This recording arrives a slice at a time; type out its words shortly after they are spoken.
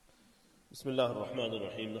بسم الله الرحمن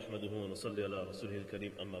الرحيم نحمده ونصلي على رسوله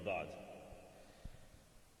الكريم أما بعد.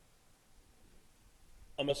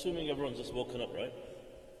 I'm assuming everyone's just woken up, right?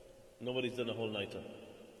 Nobody's done a whole nighter.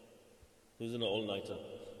 Who's done an all-nighter?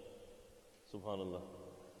 Subhanallah.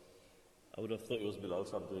 I would have thought it was Bilal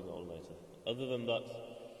Sab doing an all-nighter. Other than that,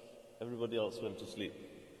 everybody else went to sleep.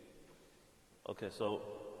 Okay, so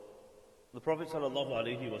the Prophet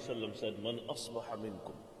ﷺ said, Man asbaha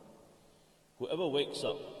minkum. Whoever wakes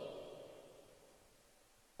up,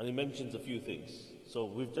 and he mentions a few things. So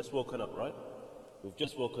we've just woken up, right? We've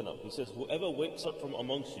just woken up. He says, whoever wakes up from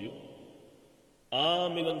amongst you,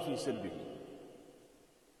 آمِنًا فِي سِلْبِهِ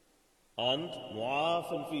and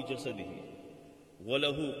مُعَافًا فِي جَسَدِهِ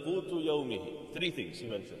وَلَهُ قُوتُ يَوْمِهِ. Three things he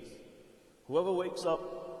mentions. Whoever wakes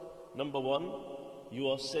up, number one, you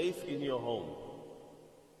are safe in your home.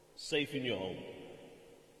 Safe in your home.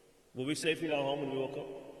 Were we safe in our home when we woke up?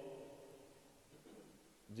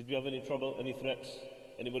 Did we have any trouble, any threats?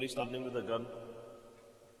 Anybody standing with a gun?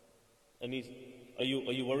 Are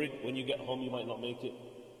you worried when you get home you might not make it?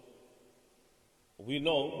 We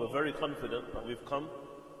know, we're very confident that we've come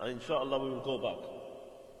and inshallah we will go back.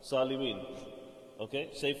 Salimeen.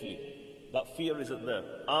 Okay? Safely. That fear isn't there.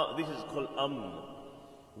 This is called amn.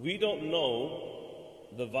 We don't know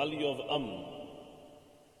the value of amn.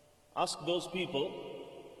 Ask those people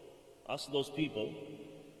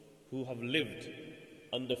who have lived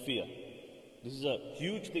under fear. This is a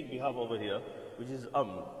huge thing we have over here, which is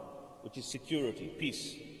which is security,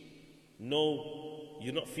 peace. No,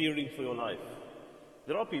 you're not fearing for your life.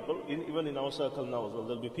 There are people, even in our circle now as well,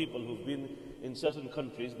 there'll be people who've been in certain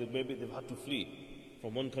countries that maybe they've had to flee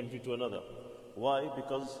from one country to another. Why?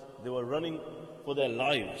 Because they were running for their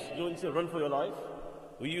lives. You know when you say run for your life?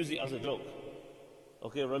 We use it as a joke.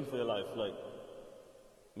 Okay, run for your life, like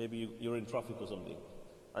maybe you're in traffic or something.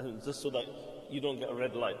 And just so that you don't get a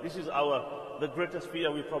red light. This is the greatest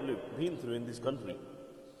fear we've probably been through in this country.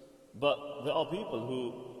 But there are people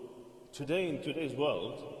who, today in today's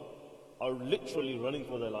world, are literally running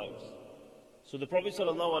for their lives. So the Prophet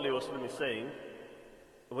ﷺ is saying,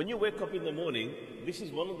 when you wake up in the morning, this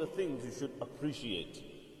is one of the things you should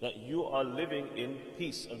appreciate, that you are living in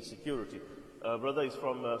peace and security. Brother is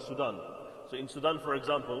from Sudan. So in Sudan, for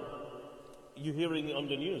example, you're hearing it on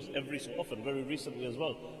the news every so often, very recently as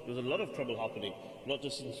well. There's a lot of trouble happening, not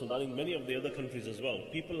just in Sudan, in many of the other countries as well.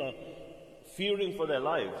 People are fearing for their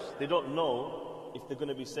lives. They don't know if they're going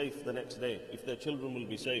to be safe the next day, if their children will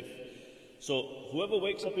be safe. So whoever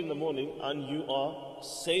wakes up in the morning and you are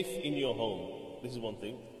safe in your home, this is one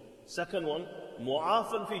thing. Second one,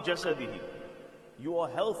 mu'afan fi jasadihi. You are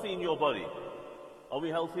healthy in your body. Are we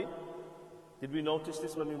healthy? Did we notice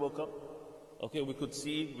this when we woke up? Okay, we could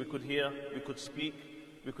see, we could hear, we could speak,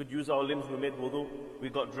 we could use our limbs, we made wudu, we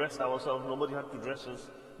got dressed ourselves, nobody had to dress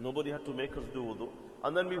us, nobody had to make us do wudu.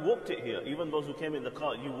 And then we walked it here, even those who came in the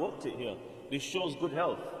car, you walked it here. This shows good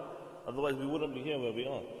health, otherwise we wouldn't be here where we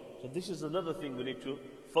are. So this is another thing we need to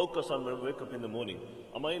focus on when we wake up in the morning.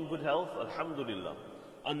 Am I in good health? Alhamdulillah.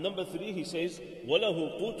 And number three, he says,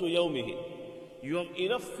 وَلَهُ قُوتُ يَوْمِهِ. You have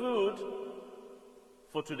enough food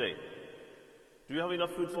for today. Do you have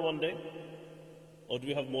enough food for one day? Or do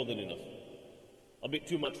we have more than enough? A bit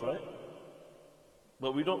too much, right?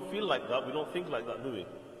 But we don't feel like that, we don't think like that, do we?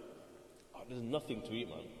 Oh, there's nothing to eat,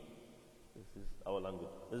 man. This is our language.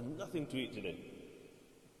 There's nothing to eat today.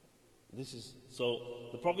 So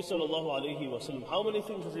the Prophet ﷺ, how many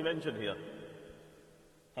things has he mentioned here?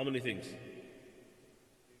 How many things?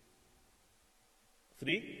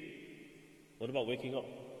 3? What about waking up?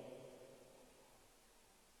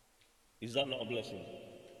 Is that not a blessing?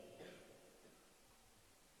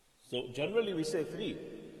 So generally we say 3.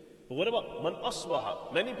 But what about man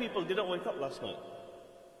asbaha? Many people didn't wake up last night.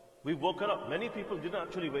 We've woken up. Many people didn't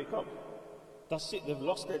actually wake up. That's it. They've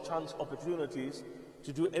lost their chance, opportunities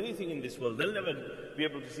to do anything in this world. They'll never be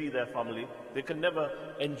able to see their family. They can never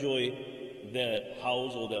enjoy their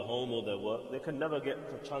house or their home or their work. They can never get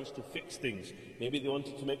a chance to fix things. Maybe they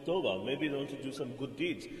wanted to make tawbah. Maybe they wanted to do some good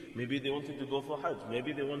deeds. Maybe they wanted to go for hajj.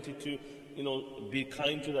 Maybe they wanted to, be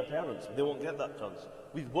kind to their parents. They won't get that chance.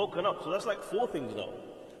 We've woken up. So that's like 4 things now.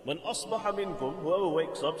 Man asbaha minkum, whoever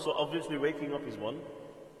wakes up, so obviously waking up is one.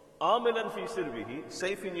 Aminan fi sirbihi,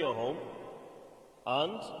 safe in your home.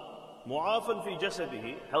 And mu'afan fi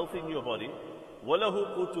jasadihi, health in your body.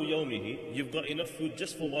 Walahu qutu yawmihi, you've got enough food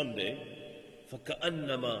just for one day.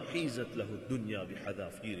 فَكَأَنَّمَا حِيزَتْ لَهُ الدُّنْيَا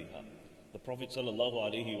بِحَذَافِيرِهَا. The Prophet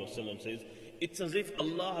ﷺ says, it's as if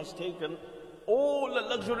Allah has taken all the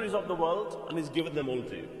luxuries of the world and He's given them all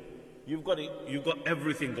to you. You've got it, you've got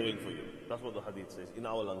everything going for you. That's what the hadith says in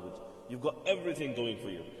our language. You've got everything going for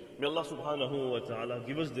you. May Allah subhanahu wa ta'ala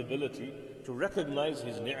give us the ability to recognize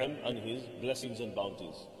His ni'am and His blessings and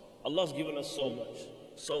bounties. Allah's given us so much,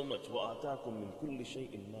 so much. وَآتَاكُم مِّن كُلِّ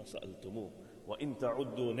شَيْءٍ مَا سَأَلْتُمُوهُ وَإِن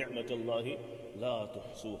تَعُدُّوا نِعْمَةَ اللَّهِ لَا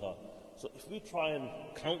تُحْصُوهَا. So if we try and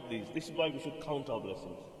count these, this is why we should count our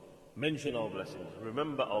blessings, mention our blessings,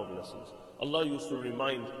 remember our blessings. Allah used to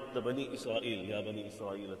remind the Bani Israel, Ya Bani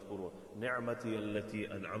Israel, اذكروا نعمتي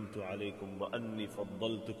التي أنعمت عليكم وأني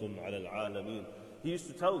فضلتكم على العالمين. He used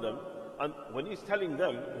to tell them, and when he's telling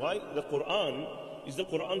them, why the Quran, is the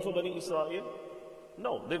Quran for Bani Israel?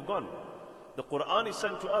 No, they've gone. The Quran is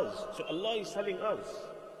sent to us. So Allah is telling us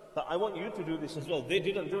that I want you to do this as well. They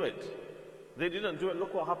didn't do it. They didn't do it.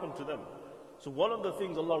 Look what happened to them. So one of the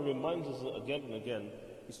things Allah reminds us again and again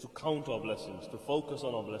is to count our blessings, to focus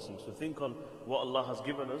on our blessings, to think on what Allah has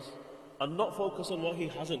given us and not focus on what He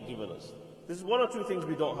hasn't given us. There's one or two things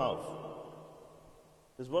we don't have.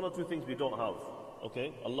 There's one or two things we don't have.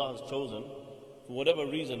 Okay? Allah has chosen, for whatever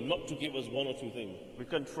reason, not to give us one or two things. We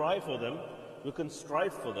can try for them, we can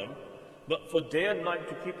strive for them, but for day and night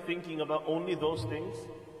to keep thinking about only those things,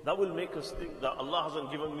 that will make us think that Allah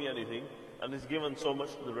hasn't given me anything and He's given so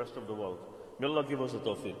much to the rest of the world. May Allah give us a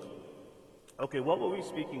tawfiq. Okay, what were we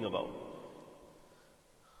speaking about?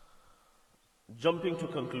 Jumping to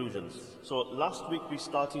conclusions. So last week we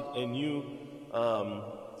started a new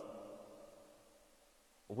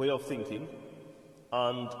way of thinking,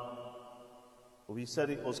 and we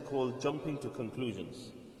said it was called jumping to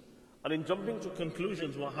conclusions. And in jumping to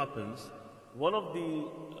conclusions, what happens? One of the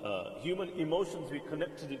human emotions we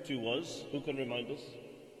connected it to was, who can remind us?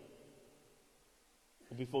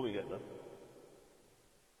 Before we get there.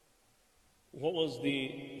 What was the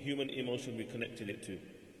human emotion we connected it to?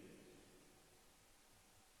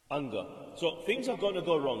 Anger. So things are going to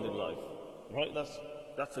go wrong in life, right?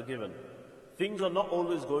 That's a given. Things are not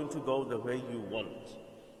always going to go the way you want.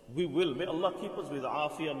 We will. May Allah keep us with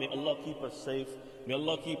afiyah. May Allah keep us safe. May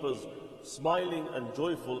Allah keep us smiling and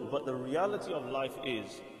joyful. But the reality of life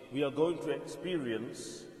is we are going to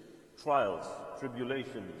experience trials,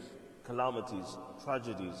 tribulations, calamities,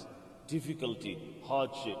 tragedies, difficulty,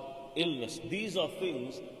 hardship, illness. These are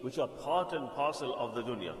things which are part and parcel of the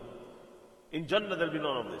dunya. In Jannah there will be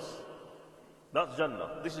none of this. That's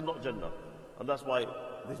Jannah. This is not Jannah. And that's why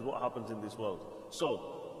this is what happens in this world.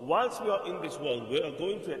 So, whilst we are in this world, we are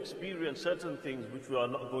going to experience certain things which we are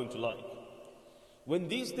not going to like. When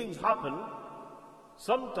these things happen,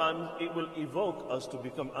 sometimes it will evoke us to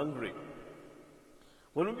become angry.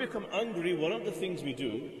 When we become angry, one of the things we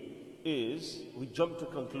do is we jump to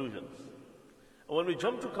conclusions. And when we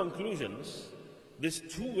jump to conclusions, there's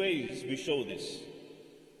two ways we show this.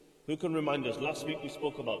 Who can remind us? Last week we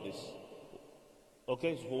spoke about this.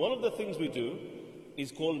 Okay, so one of the things we do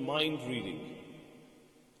is called mind reading,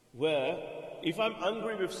 where if I'm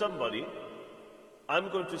angry with somebody,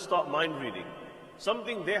 I'm going to start mind reading.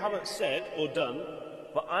 Something they haven't said or done,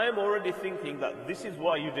 but I am already thinking that this is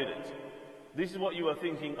why you did it. This is what you were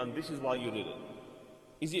thinking and this is why you did it.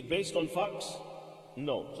 Is it based on facts?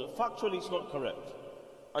 No. So factually it's not correct.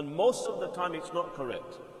 And most of the time it's not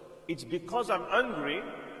correct. It's because I'm angry,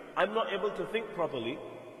 I'm not able to think properly.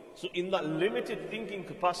 So in that limited thinking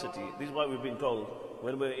capacity, this is why we've been told,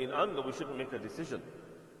 when we're in anger, we shouldn't make a decision.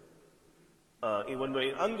 When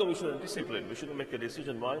we're in anger, we shouldn't discipline. We shouldn't make a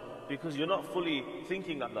decision. Why? Because you're not fully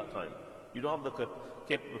thinking at that time. You don't have the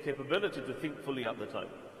capability to think fully at the time.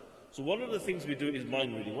 So one of the things we do is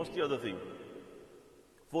mind reading. What's the other thing?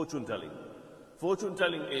 Fortune telling. Fortune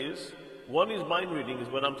telling is, one is mind reading, is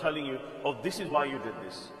when I'm telling you, oh, this is why you did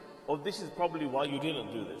this. Or this is probably why you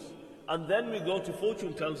didn't do this. And then we go to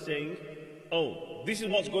fortune tell saying, oh, this is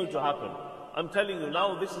what's going to happen. I'm telling you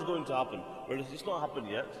now this is going to happen. Whereas it's not happened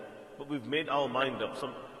yet, but we've made our mind up.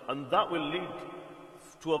 And that will lead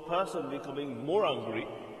to a person becoming more angry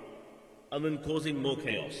and then causing more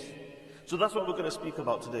chaos. So that's what we're going to speak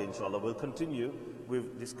about today, inshallah. We'll continue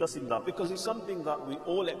with discussing that because it's something that we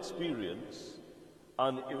all experience,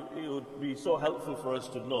 and it would be so helpful for us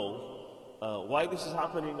to know why this is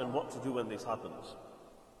happening and what to do when this happens.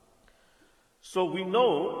 So we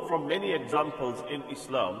know from many examples in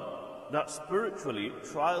Islam that spiritually,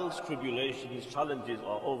 trials, tribulations, challenges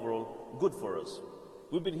are overall good for us.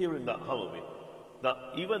 We've been hearing that, haven't we? That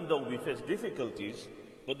even though we face difficulties,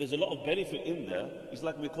 but there's a lot of benefit in there. It's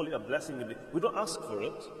like we call it a blessing. We don't ask for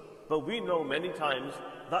it, but we know many times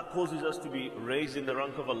that causes us to be raised in the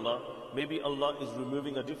rank of Allah. Maybe Allah is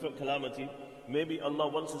removing a different calamity. Maybe Allah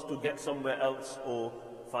wants us to get somewhere else or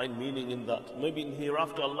find meaning in that. Maybe in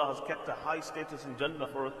hereafter Allah has kept a high status in Jannah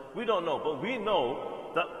for us. We don't know, but we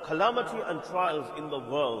know that calamity and trials in the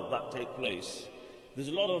world that take place, there's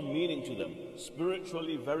a lot of meaning to them.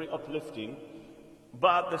 Spiritually very uplifting,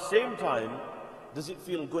 but at the same time, does it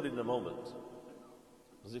feel good in the moment?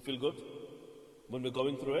 Does it feel good when we're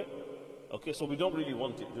going through it? Okay, so we don't really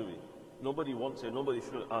want it, do we? Nobody wants it, nobody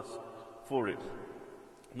should ask for it.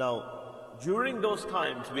 Now, during those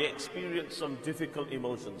times, we experience some difficult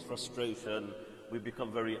emotions, frustration, we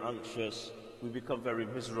become very anxious, we become very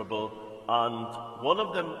miserable, and one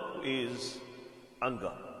of them is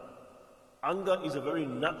anger. Anger is a very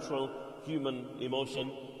natural human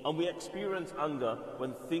emotion, and we experience anger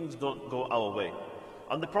when things don't go our way.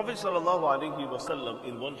 And the Prophet ﷺ,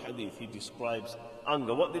 in one hadith, he describes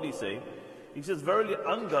anger. What did he say? He says, verily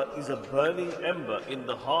anger is a burning ember in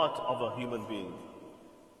the heart of a human being.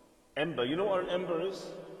 Ember, you know what an ember is?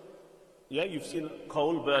 Yeah, you've seen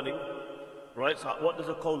coal burning, right? So what does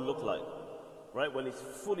a coal look like? Right, when it's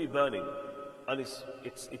fully burning and it's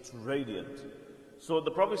radiant. So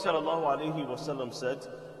the Prophet ﷺ said,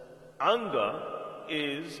 anger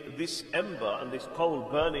is this ember and this coal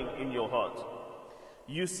burning in your heart.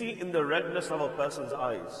 You see in the redness of a person's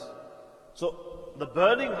eyes. So the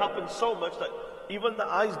burning happens so much that even the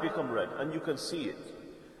eyes become red and you can see it.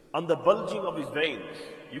 And the bulging of his veins,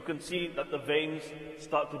 you can see that the veins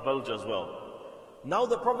start to bulge as well. Now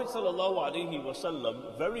the Prophet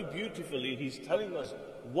ﷺ, very beautifully, he's telling us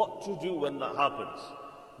what to do when that happens.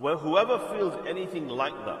 Where whoever feels anything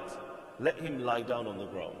like that, let him lie down on the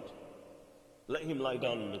ground. Let him lie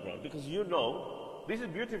down on the ground. Because you know, this is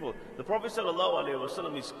beautiful. The Prophet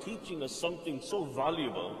ﷺ is teaching us something so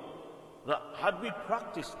valuable that had we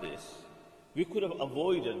practiced this, we could have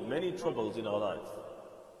avoided many troubles in our life.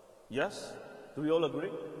 Yes? Do we all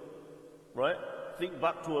agree? Right? Think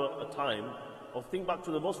back to a time, or think back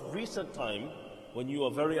to the most recent time when you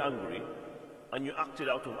were very angry and you acted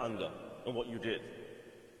out of anger and what you did.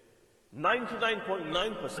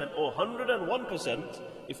 99.9% or 101%,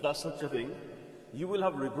 if that's such a thing, you will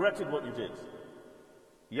have regretted what you did.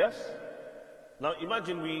 Yes? Now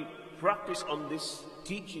imagine we practice on this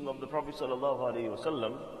teaching of the Prophet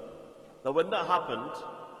ﷺ, that when that happened,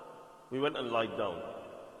 we went and lied down.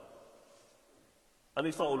 And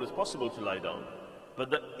it's not always possible to lie down. But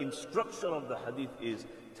the instruction of the hadith is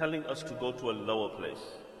telling us to go to a lower place.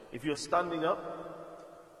 If you're standing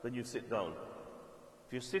up, then you sit down.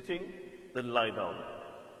 If you're sitting, then lie down.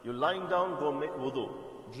 You're lying down, go make wudu.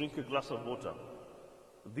 Drink a glass of water.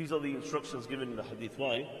 These are the instructions given in the hadith.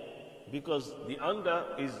 Why? Because the anger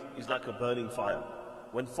is like a burning fire.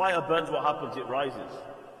 When fire burns, what happens? It rises.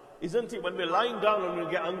 Isn't it? When we're lying down and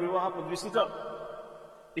we get angry, what happens? We sit up.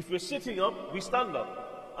 If we're sitting up, we stand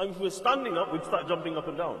up. And if we're standing up, we start jumping up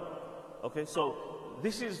and down. Okay, so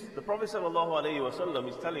this is, the Prophet ﷺ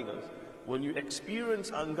is telling us, when you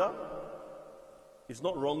experience anger, it's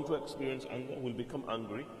not wrong to experience anger, we'll become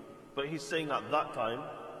angry. But he's saying at that time,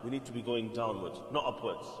 we need to be going downwards, not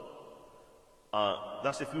upwards.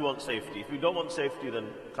 That's if we want safety. If we don't want safety, then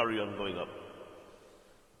carry on going up.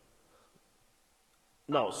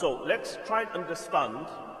 Now, so let's try and understand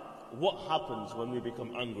what happens when we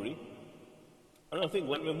become angry. And I think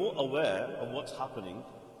when we're more aware of what's happening,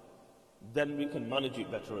 then we can manage it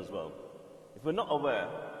better as well. If we're not aware,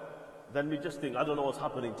 then we just think, I don't know what's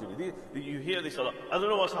happening to me. You hear this a lot, I don't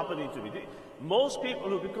know what's happening to me. Most people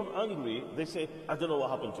who become angry, they say, I don't know what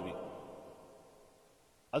happened to me.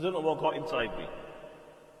 I don't know what got inside me.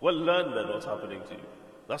 Well, learn then what's happening to you.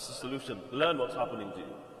 That's the solution. Learn what's happening to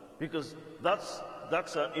you. Because that's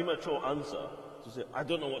an immature answer to say, I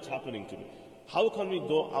don't know what's happening to me. How can we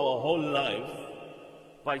go our whole life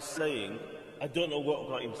by saying, I don't know what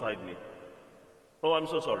got inside me? Oh, I'm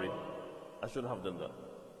so sorry. I shouldn't have done that.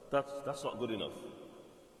 That's not good enough.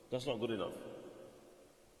 That's not good enough.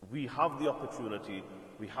 We have the opportunity,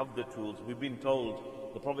 we have the tools. We've been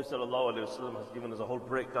told, the Prophet ﷺ has given us a whole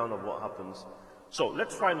breakdown of what happens. So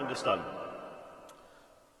let's try and understand.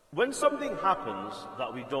 When something happens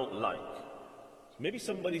that we don't like, maybe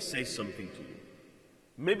somebody says something to you.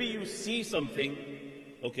 Maybe you see something,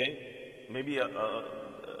 okay? Maybe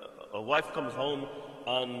a wife comes home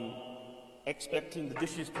and expecting the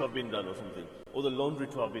dishes to have been done or something, or the laundry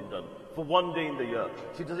to have been done for one day in the year.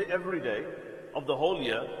 She does it every day of the whole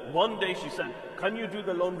year. One day she said, can you do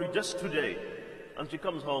the laundry just today? And she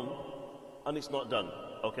comes home and it's not done,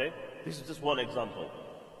 okay? This is just one example.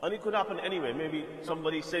 And it could happen anyway. Maybe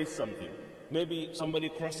somebody says something. Maybe somebody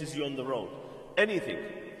crosses you on the road. Anything.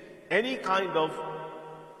 Any kind of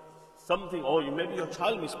something, or maybe your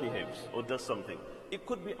child misbehaves or does something. It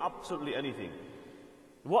could be absolutely anything.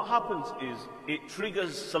 What happens is it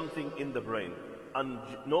triggers something in the brain, and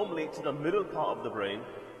normally it's in the middle part of the brain,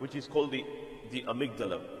 which is called the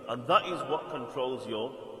amygdala, and that is what controls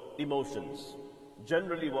your emotions.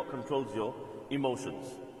 Generally what controls your emotions.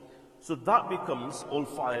 So that becomes all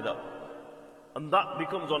fired up, and that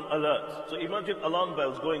becomes on alert. So imagine alarm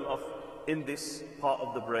bells going off in this part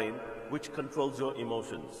of the brain which controls your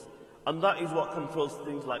emotions, and that is what controls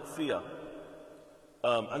things like fear,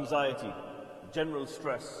 anxiety, general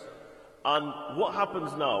stress. And what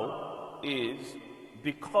happens now is,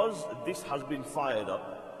 because this has been fired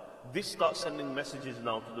up, this starts sending messages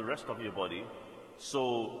now to the rest of your body.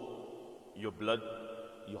 So your blood,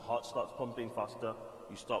 your heart starts pumping faster,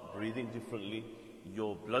 you start breathing differently,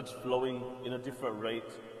 your blood's flowing in a different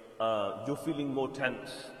rate, you're feeling more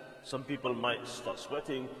tense, some people might start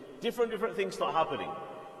sweating, different things start happening.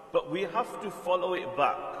 But we have to follow it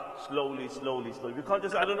back, slowly. We can't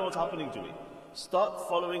just say, I don't know what's happening to me. Start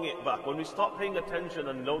following it back. When we start paying attention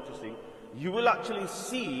and noticing, you will actually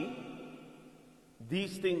see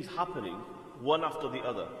these things happening one after the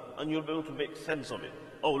other, and you'll be able to make sense of it.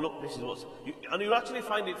 Oh, look, this is what's... and you'll actually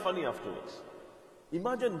find it funny afterwards.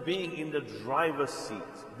 Imagine being in the driver's seat,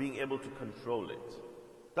 being able to control it.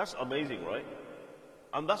 That's amazing, right?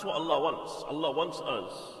 And that's what Allah wants. Allah wants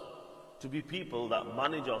us to be people that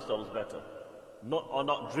manage ourselves better, are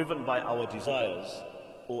not driven by our desires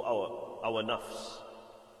or our nafs.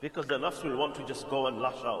 Because the nafs will want to just go and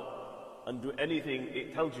lash out and do anything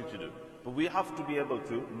it tells you to do. But we have to be able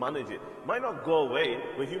to manage it. Might not go away,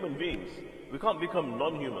 we're human beings. We can't become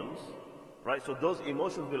non-humans, right? So those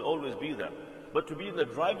emotions will always be there. But to be in the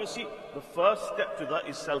driver's seat, the first step to that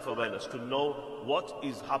is self-awareness, to know what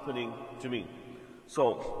is happening to me.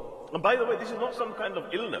 So, and by the way, this is not some kind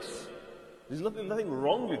of illness. There's nothing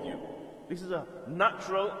wrong with you. This is a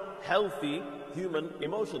natural, healthy human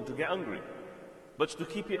emotion to get angry. But to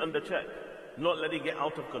keep it under check, not let it get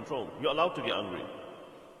out of control. You're allowed to get angry.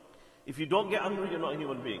 If you don't get angry, you're not a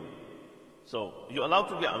human being. So, you're allowed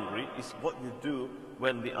to get angry. It's what you do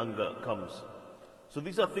when the anger comes. So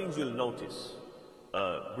these are things you'll notice.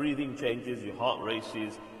 Breathing changes, your heart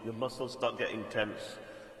races, your muscles start getting tense.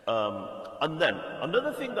 And then,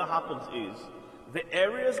 another thing that happens is, the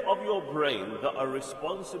areas of your brain that are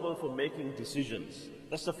responsible for making decisions,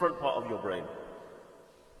 that's the front part of your brain.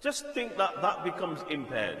 Just think that that becomes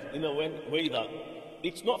impaired in a way that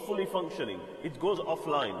it's not fully functioning. It goes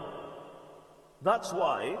offline. That's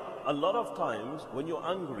why a lot of times when you're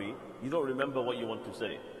angry, you don't remember what you want to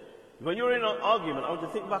say. When you're in an argument, I want to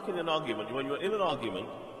think back in an argument, when you were in an argument,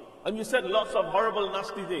 and you said lots of horrible,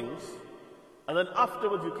 nasty things, and then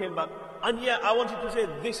afterwards you came back, and yeah, I wanted to say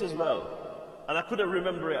this as well, and I couldn't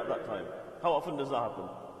remember it at that time. How often does that happen?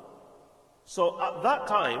 So at that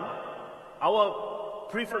time, our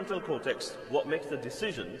prefrontal cortex, what makes the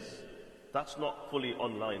decisions, that's not fully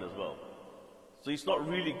online as well. So it's not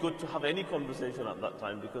really good to have any conversation at that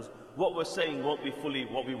time, because what we're saying won't be fully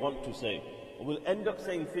what we want to say. We'll end up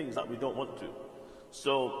saying things that we don't want to.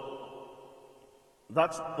 So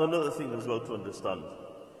that's another thing as well to understand.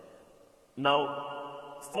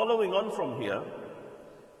 Now, following on from here,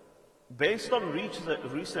 based on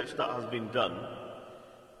research that has been done,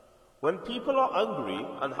 when people are angry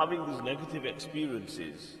and having these negative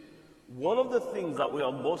experiences, one of the things that we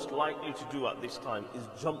are most likely to do at this time is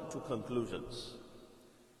jump to conclusions.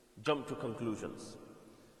 Jump to conclusions.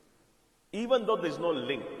 Even though there's no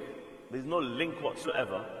link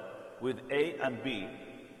whatsoever with A and B,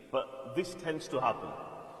 but this tends to happen.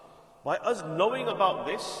 By us knowing about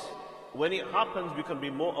this, when it happens, we can be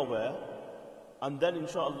more aware, and then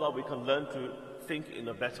inshallah we can learn to think in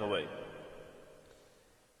a better way.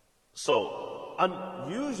 So,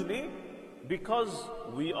 and usually, because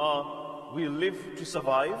we live to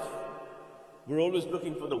survive, we're always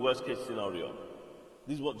looking for the worst case scenario.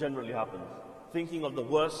 This is what generally happens. Thinking of the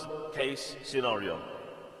worst case scenario.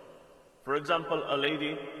 For example, a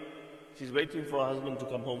lady, she's waiting for her husband to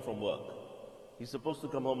come home from work. He's supposed to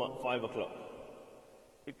come home at 5 o'clock.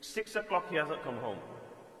 It's 6 o'clock, he hasn't come home.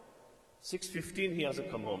 6:15, he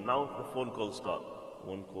hasn't come home. Now the phone calls start.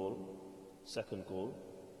 One call, second call,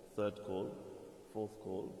 third call, fourth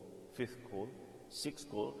call, fifth call, sixth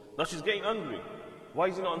call. Now she's getting angry. Why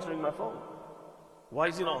is he not answering my phone? Why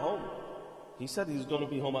is he not home? He said he's going to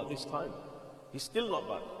be home at this time. He's still not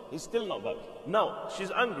back. He's still not back. Now,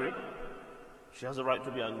 she's angry. She has a right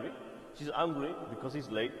to be angry. She's angry because he's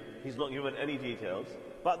late. He's not given any details.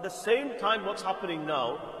 But at the same time, what's happening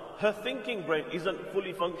now, her thinking brain isn't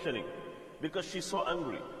fully functioning because she's so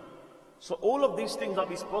angry. So all of these things that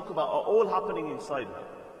we spoke about are all happening inside her.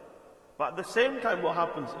 But at the same time, what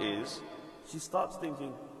happens is, she starts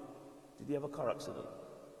thinking, did he have a car accident?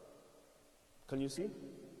 Can you see?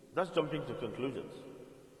 That's jumping to conclusions.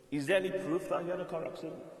 Is there any proof that he had a car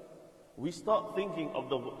accident? We start thinking of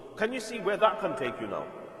the... Can you see where that can take you now?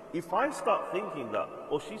 If I start thinking that,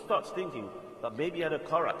 or she starts thinking that maybe he had a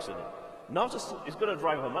car accident, now it's going to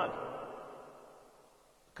drive her mad.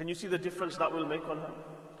 Can you see the difference that will make on her?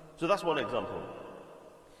 So that's one example.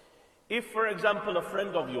 If, for example, a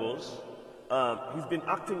friend of yours, he's been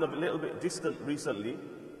acting a little bit distant recently,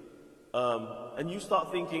 and you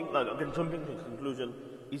start thinking, like, again, jumping to the conclusion,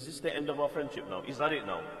 is this the end of our friendship now? Is that it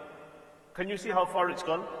now? Can you see how far it's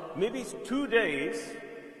gone? Maybe it's 2 days,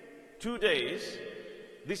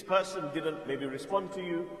 this person didn't maybe respond to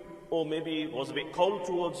you, or maybe was a bit cold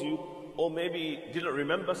towards you, or maybe didn't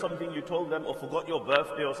remember something you told them, or forgot your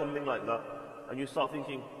birthday or something like that, and you start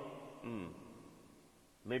thinking,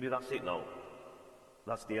 maybe that's it now.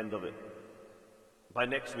 That's the end of it. By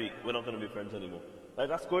next week, we're not going to be friends anymore. Like,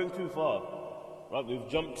 that's going too far. Right? We've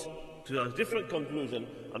jumped to a different conclusion,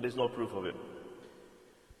 and there's no proof of it.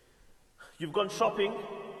 You've gone shopping,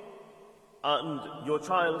 and your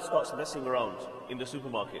child starts messing around in the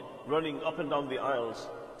supermarket, running up and down the aisles,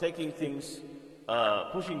 taking things,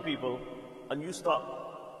 pushing people, and you start,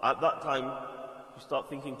 at that time, you start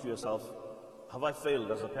thinking to yourself, have I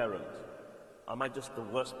failed as a parent? Am I just the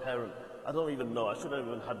worst parent? I don't even know. I shouldn't have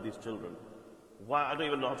even had these children. Why? I don't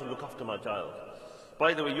even know how to look after my child.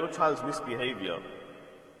 By the way, your child's misbehavior,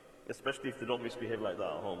 especially if they don't misbehave like that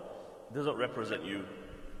at home, doesn't represent you.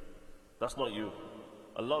 That's not you.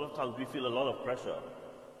 A lot of times we feel a lot of pressure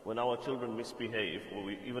when our children misbehave, or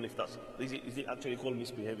even if that's, is it actually called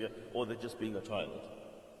misbehavior, or they're just being a child.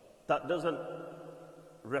 That doesn't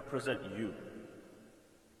represent you.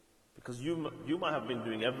 Because you might have been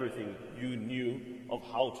doing everything you knew of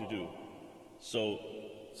how to do. So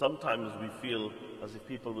sometimes we feel as if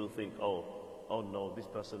people will think, oh no, this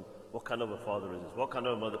person, what kind of a father is this? What kind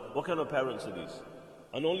of a mother, what kind of parents are these?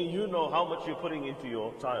 And only you know how much you're putting into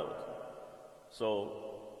your child. So,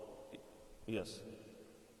 yes.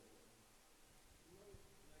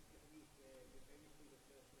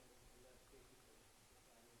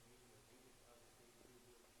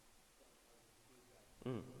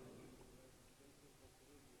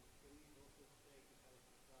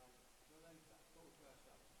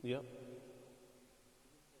 Yeah.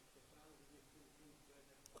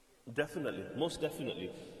 Definitely, most definitely.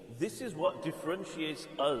 This is what differentiates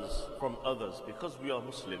us from others, because we are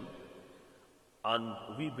Muslim and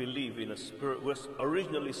we believe in a spirit. We're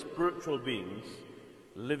originally spiritual beings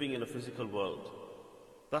living in a physical world.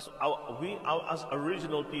 That's as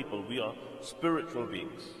original people, we are spiritual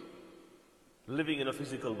beings living in a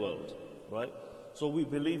physical world, right? So we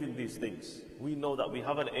believe in these things. We know that we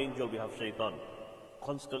have an angel, we have shaitan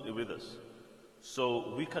constantly with us.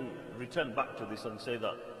 So we can return back to this and say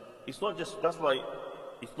that it's not just, that's why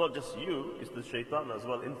it's not just you, it's the shaitan as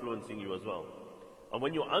well influencing you as well. And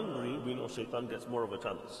when you're angry, we know shaitan gets more of a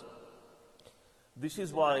chance. This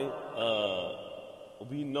is why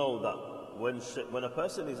we know that when a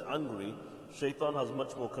person is angry, shaitan has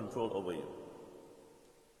much more control over you.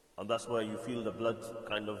 And that's why you feel the blood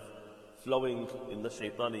kind of flowing in the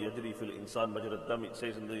shaitan. Yajri fil insan majra dam, it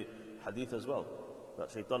says in the hadith as well, that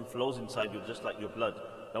shaitan flows inside you just like your blood.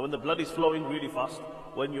 Now when the blood is flowing really fast,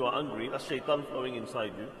 when you are angry, that's shaitan flowing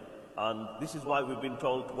inside you. And this is why we've been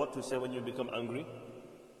told what to say when you become angry.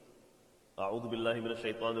 A'udhu billahi minash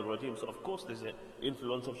shaitanir rajim. So of course there's an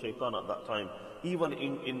influence of shaitan at that time, even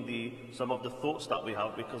in some of the thoughts that we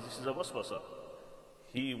have, because this is a waswasa.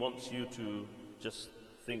 He wants you to just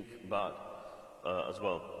think bad as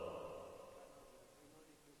well.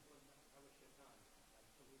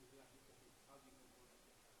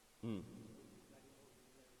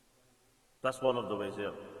 That's one of the ways,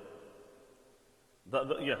 yeah.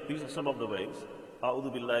 Yeah, these are some of the ways.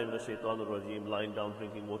 A'udhu billahi minash shaitanir rajim, lying down,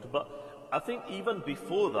 drinking water. But I think even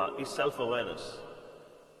before that is self-awareness.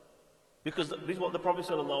 Because this is what the Prophet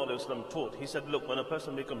ﷺ taught. He said, look, when a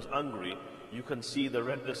person becomes angry, you can see the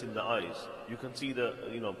redness in the eyes. You can see the,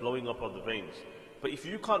 blowing up of the veins. But if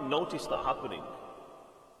you can't notice that happening,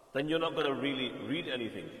 then you're not going to really read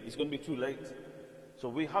anything. It's going to be too late. So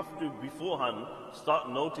we have to, beforehand, start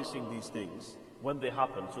noticing these things when they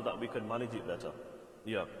happen so that we can manage it better.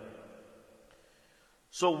 Yeah.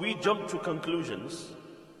 So we jump to conclusions.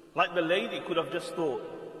 Like the lady could have just thought,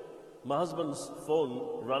 my husband's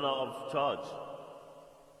phone ran out of charge.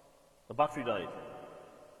 The battery died.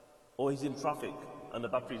 Or he's in traffic and the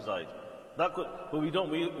battery's died. That could, but we don't.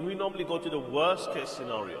 We normally go to the worst case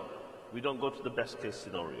scenario. We don't go to the best case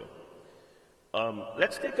scenario.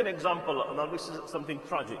 Let's take an example. Now this is something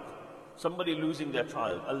tragic. Somebody losing their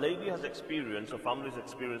child. A lady has experienced, a family has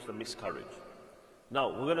experienced a miscarriage. Now,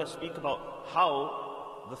 we're going to speak about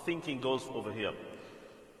how the thinking goes over here.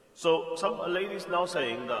 So, some ladies now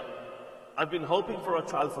saying that, I've been hoping for a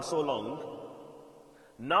child for so long,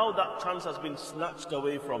 now that chance has been snatched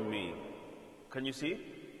away from me. Can you see?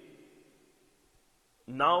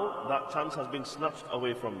 Now that chance has been snatched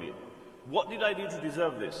away from me. What did I do to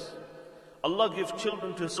deserve this? Allah gives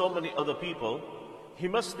children to so many other people. He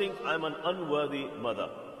must think I'm an unworthy mother.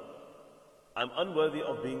 I'm unworthy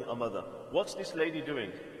of being a mother. What's this lady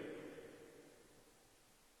doing?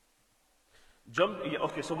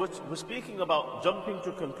 Okay, so we're speaking about jumping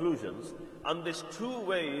to conclusions, and there's two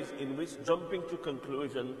ways in which jumping to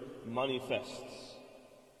conclusion manifests.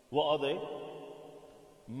 What are they?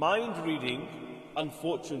 Mind reading and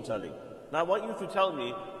fortune telling. Now I want you to tell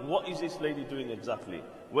me, what is this lady doing exactly?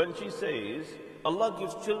 When she says, Allah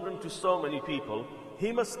gives children to so many people,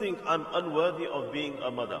 He must think I'm unworthy of being a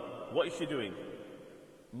mother. What is she doing?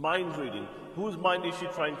 Mind reading. Whose mind is she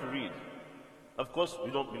trying to read? Of course,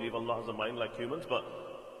 we don't believe Allah has a mind like humans, but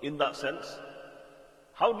in that sense,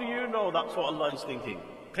 how do you know that's what Allah is thinking?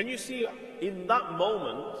 Can you see in that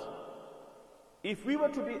moment, if we were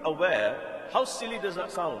to be aware, how silly does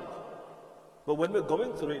that sound? But when we're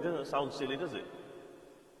going through it, it doesn't sound silly, does it?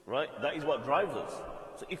 Right? That is what drives us.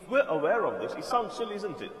 So if we're aware of this, it sounds silly,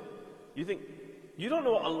 isn't it? You think, you don't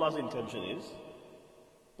know what Allah's intention is,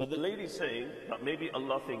 but the lady is saying that maybe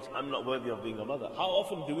Allah thinks I'm not worthy of being a mother. How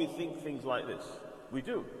often do we think things like this? We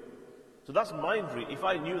do. So that's mind reading. If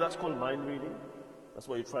I knew that's called mind reading, that's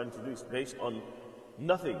what you're trying to do. It's based on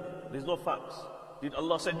nothing. There's no facts. Did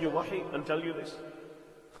Allah send you wahi and tell you this?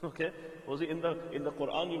 Okay? Was it in the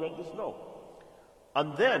Quran you read this? No.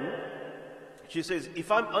 And then she says,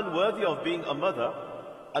 if I'm unworthy of being a mother,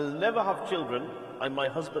 I'll never have children and my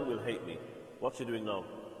husband will hate me. What's she doing now?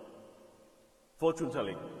 Fortune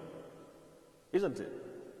telling. Isn't it?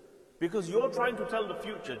 Because you're trying to tell the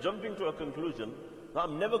future, jumping to a conclusion that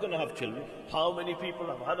I'm never going to have children. How many people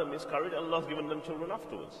have had a miscarriage and Allah's given them children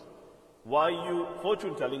afterwards? Why are you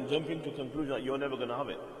fortune telling, jumping to a conclusion that you're never going to have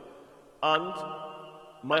it? And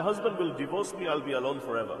my husband will divorce me, I'll be alone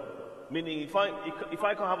forever. Meaning if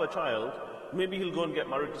I can't have a child, maybe he'll go and get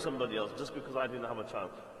married to somebody else just because I didn't have a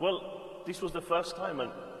child. Well, this was the first time,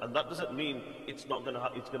 and that doesn't mean it's going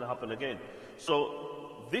to happen again.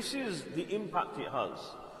 So this is the impact it has.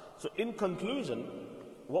 So in conclusion,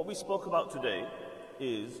 what we spoke about today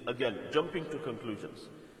is, again, jumping to conclusions.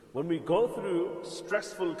 When we go through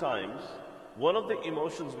stressful times, one of the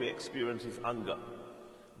emotions we experience is anger.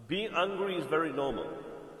 Being angry is very normal.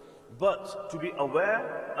 But to be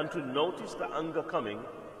aware and to notice the anger coming,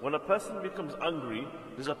 when a person becomes angry,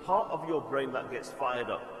 there's a part of your brain that gets fired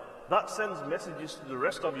up. That sends messages to the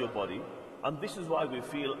rest of your body, and this is why we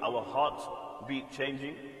feel our heartbeat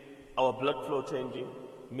changing, our blood flow changing.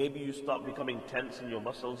 Maybe you start becoming tense in your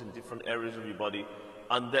muscles in different areas of your body,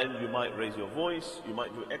 and then you might raise your voice, you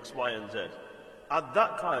might do X, Y, and Z. At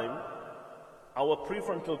that time, our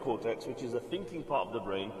prefrontal cortex, which is the thinking part of the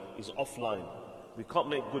brain, is offline. We can't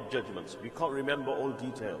make good judgments. We can't remember all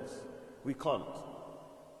details. We can't.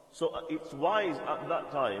 So it's wise at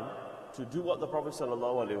that time to do what the Prophet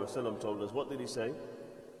ﷺ told us. What did he say?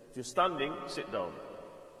 If you're standing, sit down.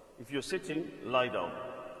 If you're sitting, lie down.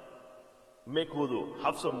 Make wudu,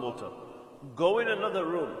 have some water. Go in another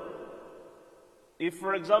room. If,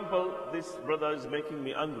 for example, this brother is making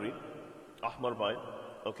me angry, Ahmar Bhai,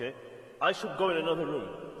 okay, I should go in another room.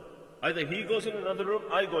 Either he goes in another room,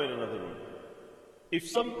 I go in another room. If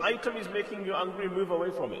some item is making you angry, move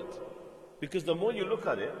away from it. Because the more you look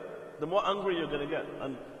at it, the more angry you're going to get.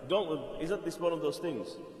 And isn't this one of those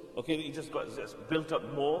things? Okay, it just built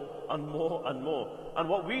up more and more and more. And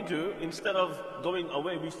what we do, instead of going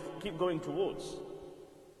away, we keep going towards.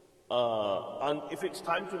 And if it's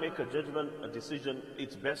time to make a judgment, a decision,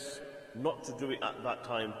 it's best not to do it at that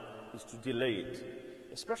time, is to delay it.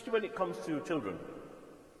 Especially when it comes to children.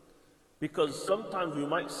 Because sometimes we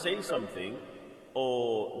might say something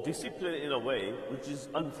or discipline in a way which is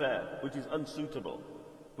unfair, which is unsuitable,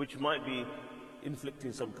 which might be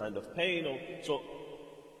inflicting some kind of pain. So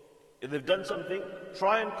if they've done something,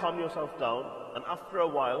 try and calm yourself down, and after a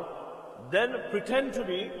while, then pretend to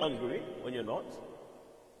be angry when you're not,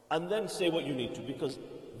 and then say what you need to, because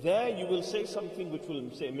there you will say something which will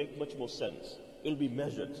make much more sense. It'll be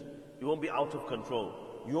measured. You won't be out of control.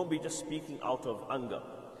 You won't be just speaking out of anger.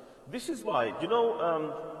 This is why,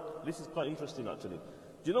 this is quite interesting actually.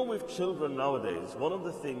 Do you know with children nowadays, one of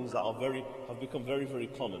the things that have become very, very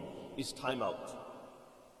common is timeout.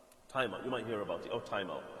 Timeout, you might hear about it,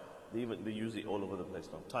 timeout. They use it all over the place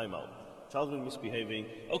now, timeout. Child's been misbehaving.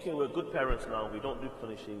 Okay, we're good parents now. We don't do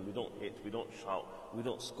punishing, we don't hit, we don't shout, we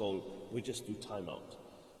don't scold. We just do timeout.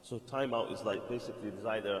 So timeout is like basically there's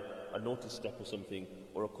either a notice step or something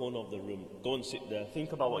or a corner of the room. Go and sit there,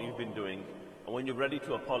 think about what you've been doing, and when you're ready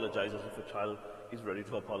to apologize, as if a child is ready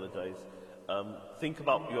to apologize, think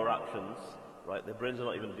about your actions, right? Their brains are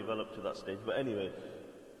not even developed to that stage. But anyway,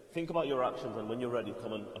 think about your actions, and when you're ready,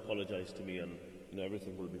 come and apologize to me, and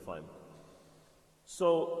everything will be fine.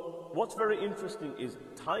 So what's very interesting is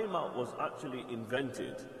timeout was actually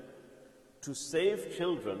invented to save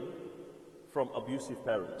children from abusive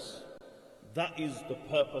parents. That is the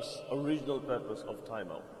original purpose of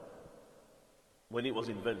timeout when it was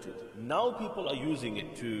invented. Now people are using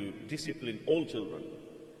it to discipline all children.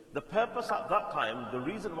 The purpose at that time, the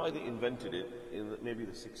reason why they invented it in maybe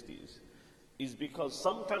the 60s, is because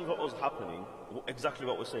sometimes what was happening, exactly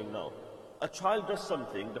what we're saying now, a child does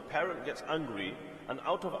something, the parent gets angry, and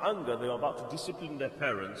out of anger they are about to discipline their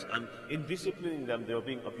parents, and in disciplining them they are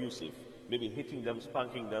being abusive, maybe hitting them,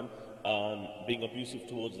 spanking them, and being abusive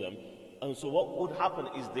towards them. And so what would happen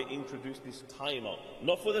is they introduce this timeout,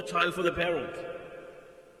 not for the child, for the parent.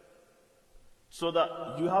 So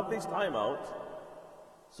that you have this timeout,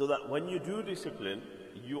 so that when you do discipline,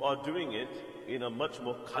 you are doing it in a much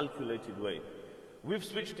more calculated way. We've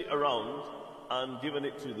switched it around and given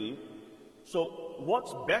it to the... So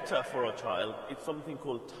what's better for a child is something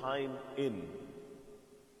called time in.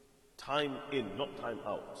 Time in, not time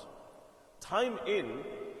out. Time in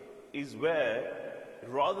is where,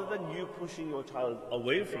 rather than you pushing your child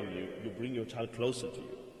away from you, you bring your child closer to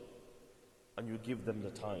you. And you give them the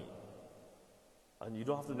time. And you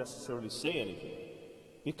don't have to necessarily say anything.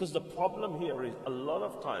 Because the problem here is a lot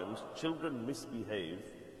of times children misbehave,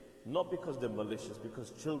 not because they're malicious,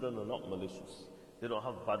 because children are not malicious. They don't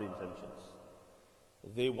have bad intentions.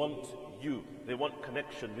 They want you. They want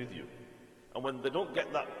connection with you. And when they don't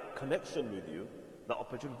get that connection with you, the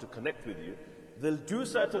opportunity to connect with you, they'll do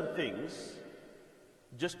certain things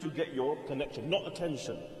just to get your connection, not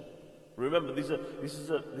attention. Remember, this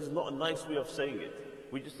is not a nice way of saying it.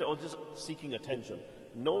 We just say, oh, just seeking attention.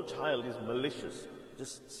 No child is malicious,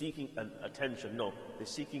 just seeking an attention. No, they're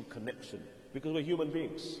seeking connection, because we're human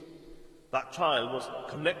beings. That child was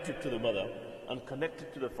connected to the mother and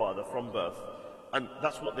connected to the father from birth, and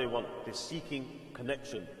that's what they want. They're seeking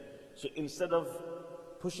connection. So instead of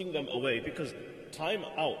pushing them away, because time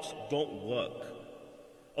outs don't work.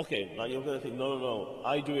 Okay, now you're going to think, no,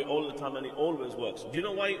 I do it all the time and it always works. Do you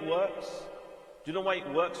know why it works? Do you know why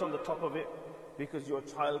it works on the top of it? Because your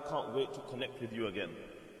child can't wait to connect with you again.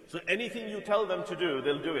 So anything you tell them to do,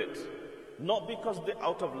 they'll do it. Not because they're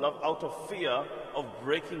out of love, out of fear of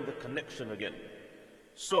breaking the connection again.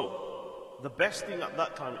 So, the best thing at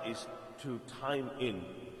that time is to time in.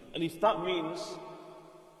 And if that means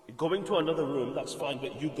going to another room, that's fine,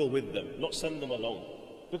 but you go with them, not send them alone.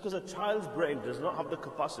 Because a child's brain does not have the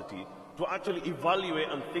capacity to actually evaluate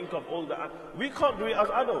and think of all that. We can't do it as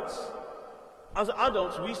adults. As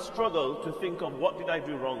adults, we struggle to think of what did I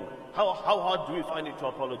do wrong? How hard do we find it to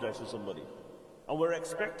apologize to somebody? And we're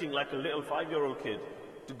expecting, like a little 5-year-old kid,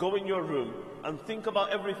 to go in your room and think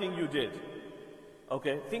about everything you did.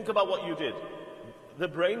 Okay? Think about what you did. The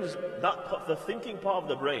brain's, the thinking part of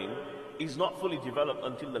the brain is not fully developed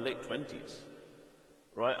until the late 20s.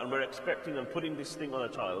 Right? And we're expecting and putting this thing on a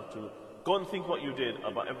child to go and think what you did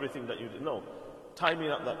about everything that you did. No. Time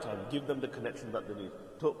in at that time. Give them the connection that they need.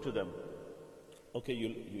 Talk to them. Okay,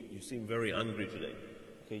 you seem very angry today.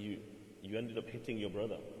 Okay, you ended up hitting your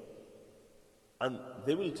brother. And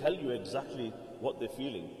they will tell you exactly what they're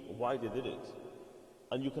feeling, why they did it.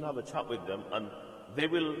 And you can have a chat with them, and they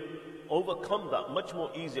will overcome that much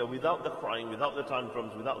more easier without the crying, without the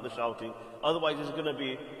tantrums, without the shouting. Otherwise, it's going to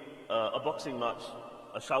be a boxing match,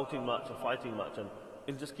 a shouting match, a fighting match, and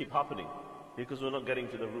it'll just keep happening because we're not getting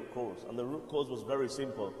to the root cause. And the root cause was very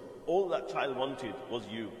simple. All that child wanted was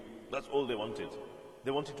you. That's all they wanted.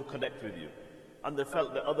 They wanted to connect with you. And they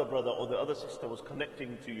felt the other brother or the other sister was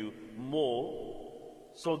connecting to you more.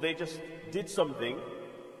 So they just did something.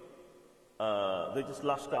 They just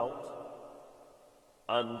lashed out.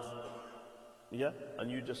 And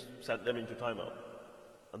you just sent them into timeout.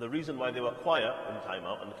 And the reason why they were quiet in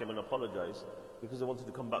timeout and came and apologized, because they wanted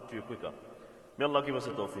to come back to you quicker. May Allah give us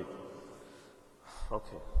a tawfiq.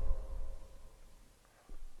 Okay.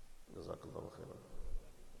 Jazakallahu khairan.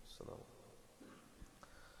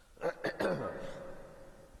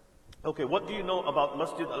 Okay, what do you know about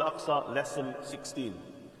Masjid Al-Aqsa, lesson 16?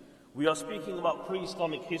 We are speaking about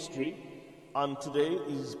pre-Islamic history, and today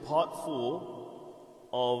is part 4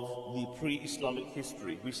 of the pre-Islamic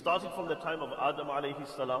history. We started from the time of Adam alayhi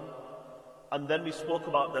salam, And then we spoke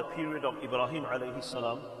about the period of Ibrahim alayhi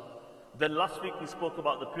salam. Then last week we spoke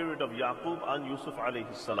about the period of Yaqub and Yusuf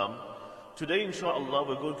alayhi salam. Today, inshallah,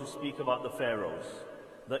 we're going to speak about the pharaohs,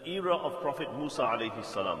 the era of Prophet Musa alayhi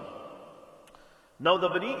salam. Now the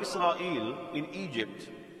Bani Israel in Egypt,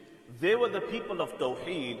 they were the people of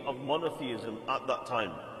Tawheed, of monotheism at that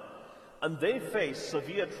time. And they faced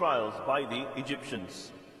severe trials by the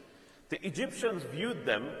Egyptians. The Egyptians viewed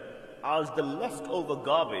them as the leftover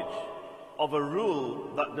garbage of a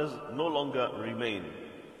rule that does no longer remain.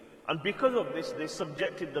 And because of this, they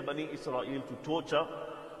subjected the Bani Israel to torture,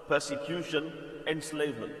 persecution,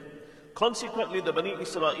 enslavement. Consequently, the Bani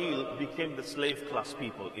Israel became the slave class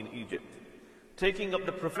people in Egypt, taking up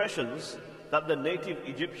the professions that the native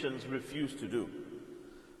Egyptians refused to do.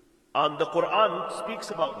 And the Quran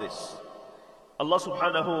speaks about this. Allah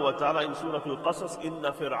subhanahu wa ta'ala in Surah Al-Qasas, إِنَّ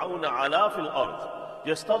فِرْعَوْنَ عَلَا فِي الْأَرْضِ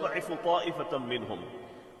يَسْتَضْعِفُ طَائِفَةً مِّنْهُمْ.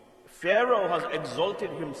 Pharaoh has exalted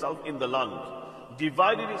himself in the land,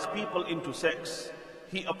 divided his people into sects.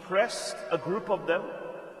 He oppressed a group of them,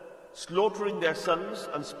 slaughtering their sons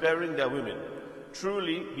and sparing their women.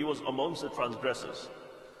 Truly, he was amongst the transgressors.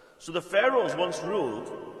 So the pharaohs once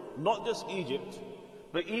ruled not just Egypt,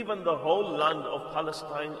 but even the whole land of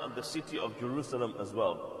Palestine and the city of Jerusalem as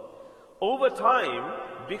well. Over time,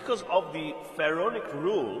 because of the pharaonic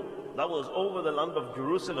rule that was over the land of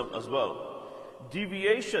Jerusalem as well,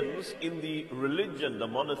 deviations in the religion, the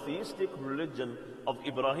monotheistic religion of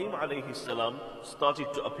Ibrahim alayhi salam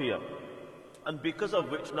started to appear. And because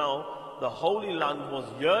of which now the Holy Land was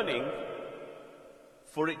yearning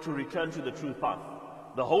for it to return to the true path.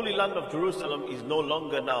 The Holy Land of Jerusalem is no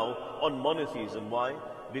longer now on monotheism. Why?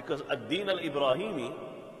 Because ad-Din al-Ibrahimi,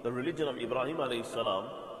 the religion of Ibrahim alayhi salam,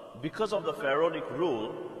 because of the pharaonic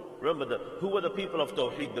rule, remember who were the people of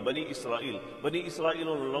Tawheed? The Bani Israel. Bani Israel are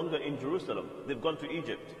no longer in Jerusalem. They've gone to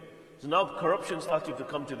Egypt. So now corruption started to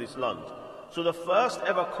come to this land. So the first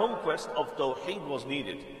ever conquest of Tawheed was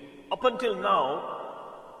needed. Up until now,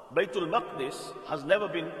 Baytul Maqdis has never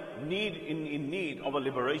been in need of a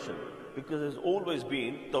liberation, because there's always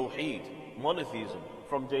been Tawheed, monotheism,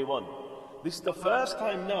 from day one. This is the first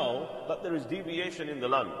time now that there is deviation in the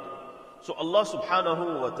land. So Allah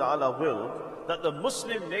subhanahu wa ta'ala willed that the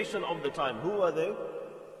Muslim nation of the time, who are they?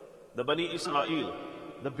 The Bani Israel.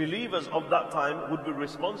 The believers of that time would be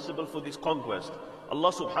responsible for this conquest.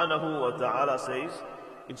 Allah subhanahu wa ta'ala says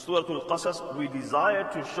in Surah Al-Qasas, we desire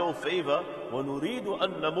to show favor, وَنُرِيدُ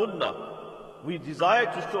أَن نَمُنَّ. We desire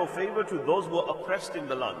to show favor to those who are oppressed in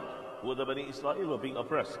the land, who are the Bani Israel who are being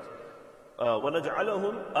oppressed.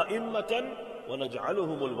 وَنَجْعَلَهُمْ أَئِمَّةً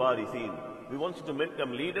وَنَجْعَلُهُمُ الْوَارِثِينَ. We wanted to make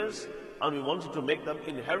them leaders, and we wanted to make them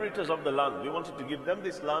inheritors of the land. We wanted to give them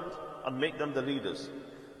this land and make them the leaders.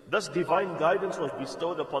 Thus divine guidance was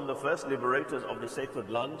bestowed upon the first liberators of the sacred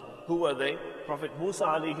land. Who were they? Prophet Musa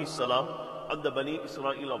alayhi salam and the Bani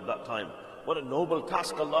Israel of that time. What a noble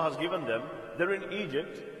task Allah has given them. They're in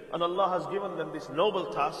Egypt, and Allah has given them this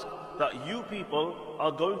noble task that you people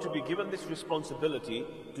are going to be given this responsibility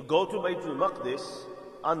to go to Baytul Maqdis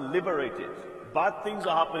and liberate it. Bad things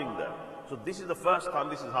are happening there. So this is the first time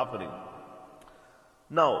this is happening.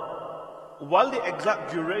 Now, while the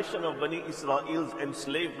exact duration of Bani Israel's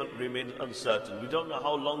enslavement remains uncertain, we don't know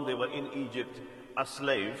how long they were in Egypt as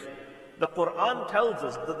slaves, the Quran tells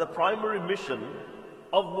us that the primary mission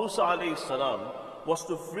of Musa alayhi salam was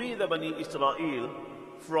to free the Bani Israel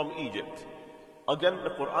from Egypt. Again, the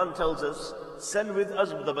Quran tells us, send with us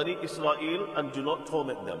the Bani Israel and do not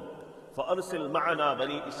torment them. فَأَرْسِلْ مَعَنَا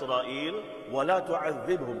بَنِي إِسْرَائِيلَ وَلَا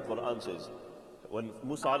تُعَذِّبْهُم, Quran says. When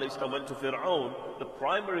Musa alayhi salam went to Fir'aun, the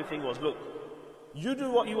primary thing was, look, you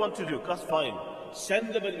do what you want to do, that's fine.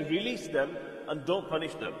 Send them and release them and don't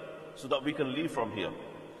punish them, so that we can leave from here.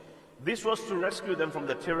 This was to rescue them from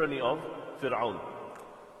the tyranny of Fir'aun.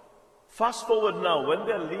 Fast forward now, when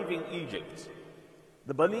they're leaving Egypt,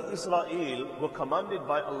 the Bani Israel were commanded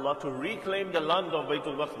by Allah to reclaim the land of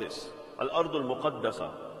Baytul Maqdis, Al-Ardul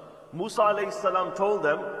Muqaddasa. Musa alayhi salam told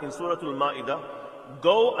them in Surah Al-Ma'idah,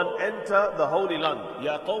 go and enter the Holy Land.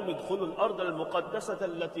 Ya qawm idkhulu al-ard al-muqaddasata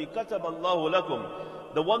allati kataba Allahu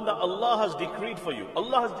lakum. The one that Allah has decreed for you.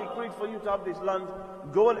 Allah has decreed for you to have this land.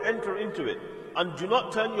 Go and enter into it. And do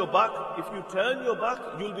not turn your back. If you turn your back,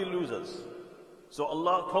 you'll be losers. So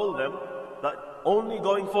Allah told them that only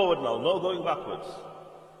going forward now, no going backwards.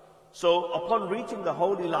 So upon reaching the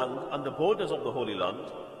Holy Land and the borders of the Holy Land,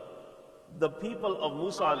 the people of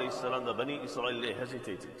Musa alayhi salam, the Bani Israel, they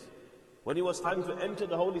hesitated. When it was time to enter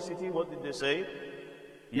the holy city, what did they say?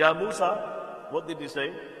 Ya Musa, what did they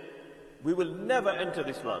say? We will never enter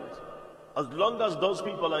this land as long as those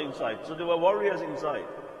people are inside. So there were warriors inside.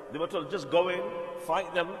 They were told, just go in,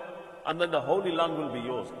 fight them, and then the Holy Land will be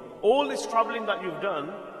yours. All this traveling that you've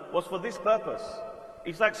done was for this purpose.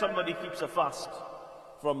 It's like somebody keeps a fast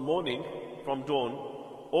from morning, from dawn,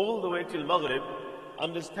 all the way till Maghrib,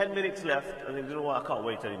 and there's 10 minutes left, and they, you know what, I can't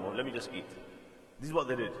wait anymore, let me just eat. This is what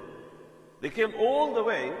they did. They came all the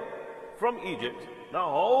way from Egypt, the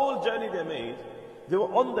whole journey they made, they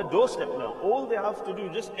were on the doorstep now. All they have to do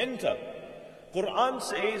is just enter. Quran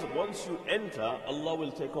says once you enter, Allah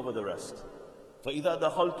will take over the rest. فَإِذَا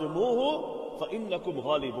دَخَلْتُمُوهُ فَإِنَّكُمْ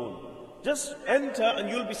غَالِبُونَ. Just enter and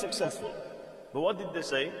you'll be successful. But what did they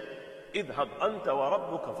say? اذهب أنت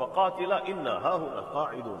وربك فقاتلا إنا هاهنا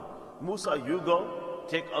قاعدون. Musa, you go,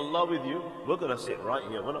 take Allah with you, we're going to sit right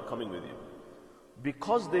here, we're not coming with you.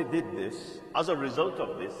 Because they did this, as a result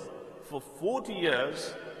of this, for 40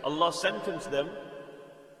 years, Allah sentenced them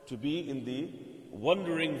to be in the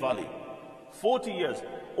wandering valley. 40 years.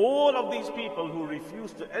 All of these people who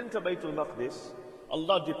refused to enter Baytul Maqdis,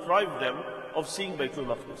 Allah deprived them of seeing Baytul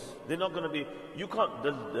Maqdis. They're not going to be, you can't,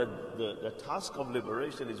 the task of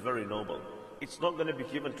liberation is very noble. It's not going to be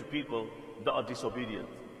given to people that are disobedient.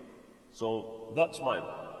 So that's mine.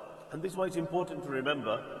 And this is why it's important to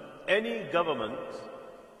remember, any government,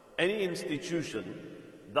 any institution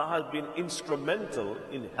that has been instrumental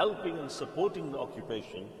in helping and supporting the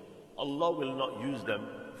occupation, Allah will not use them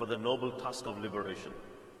for the noble task of liberation.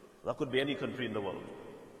 That could be any country in the world.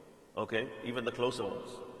 Okay? Even the closer ones.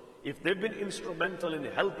 If they've been instrumental in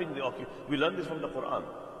helping the occupation, we learn this from the Quran.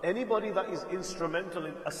 Anybody that is instrumental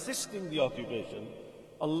in assisting the occupation,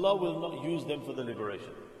 Allah will not use them for the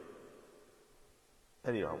liberation.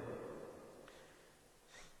 Anyhow.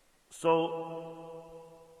 So,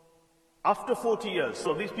 after 40 years,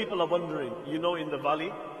 so these people are wondering, you know, in the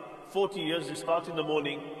valley, 40 years, they start in the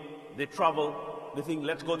morning, they travel, they think,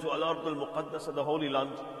 let's go to Al-Ard al-Muqaddas, the Holy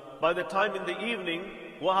Land. By the time in the evening,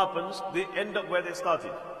 what happens? They end up where they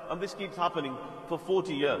started. And this keeps happening for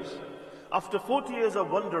 40 years. After 40 years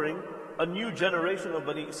of wandering, a new generation of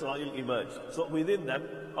Bani Israel emerged. So within them,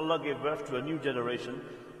 Allah gave birth to a new generation.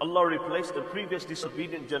 Allah replaced the previous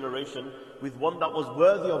disobedient generation with one that was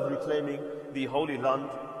worthy of reclaiming the Holy Land.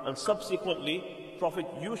 And subsequently, Prophet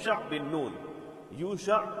Yusha bin Nun.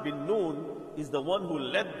 Yusha bin Nun is the one who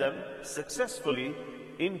led them successfully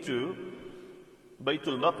into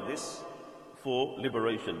Baytul Maqdis for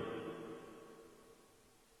liberation.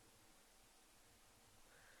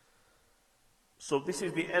 So this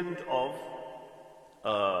is the end of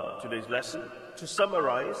today's lesson. To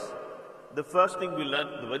summarize, the first thing we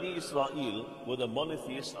learned, the Bani Israel were the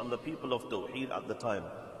monotheists and the people of Tawheed at the time.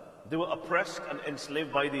 They were oppressed and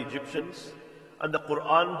enslaved by the Egyptians, and the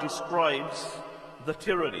Quran describes the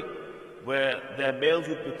tyranny where their males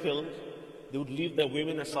would be killed, they would leave their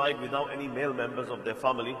women aside without any male members of their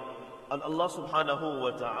family, and Allah subhanahu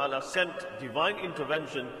wa ta'ala sent divine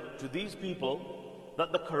intervention to these people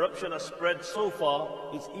that the corruption has spread so far,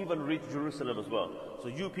 it's even reached Jerusalem as well. So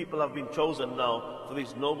you people have been chosen now for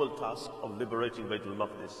this noble task of liberating Baytul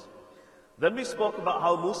Maqdis. Then we spoke about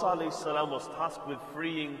how Musa alayhi salam was tasked with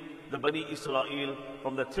freeing the Bani Israel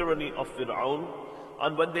from the tyranny of Fir'aun.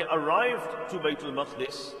 And when they arrived to Baytul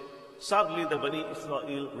Maqdis, sadly the Bani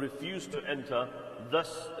Israel refused to enter.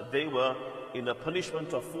 Thus they were in a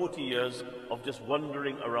punishment of 40 years of just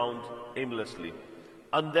wandering around aimlessly.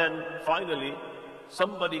 And then finally,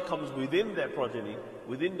 somebody comes within their progeny,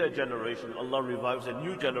 within their generation. Allah revives a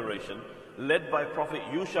new generation led by Prophet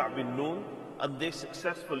Yusha bin Nun, and they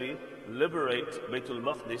successfully liberate Baytul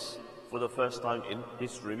Maqdis for the first time in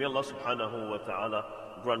history. May Allah subhanahu wa ta'ala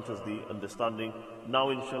grant us the understanding. Now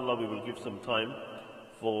inshallah we will give some time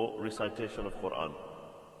for recitation of Quran.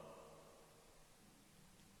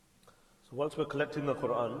 So whilst we're collecting the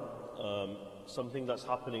Quran, something that's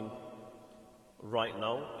happening right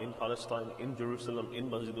now in Palestine, in Jerusalem, in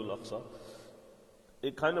Masjid al-Aqsa,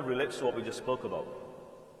 it kind of relates to what we just spoke about.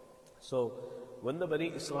 So when the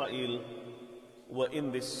Bani Israel were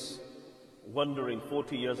in this wandering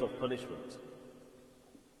 40 years of punishment,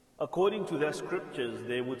 according to their scriptures,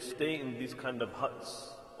 they would stay in these kind of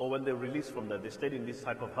huts, or when they released from there, they stayed in these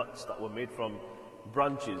type of huts that were made from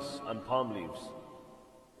branches and palm leaves.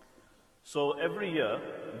 So every year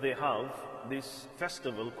they have this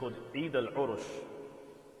festival called Eid al-Urush.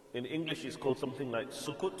 In English it's called something like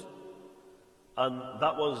Sukkot, and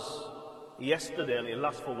that was yesterday, and it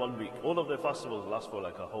lasts for 1 week. All of their festivals last for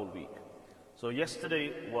like a whole week. So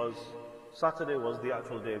Saturday was the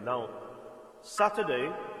actual day. Now,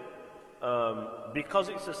 Saturday, because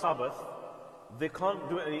it's a Sabbath, they can't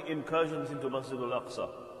do any incursions into Masjid al-Aqsa.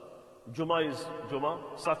 Jummah is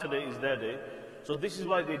Jummah, Saturday is their day. So this is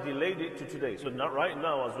why they delayed it to today. So right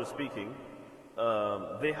now, as we're speaking,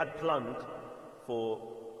 they had planned for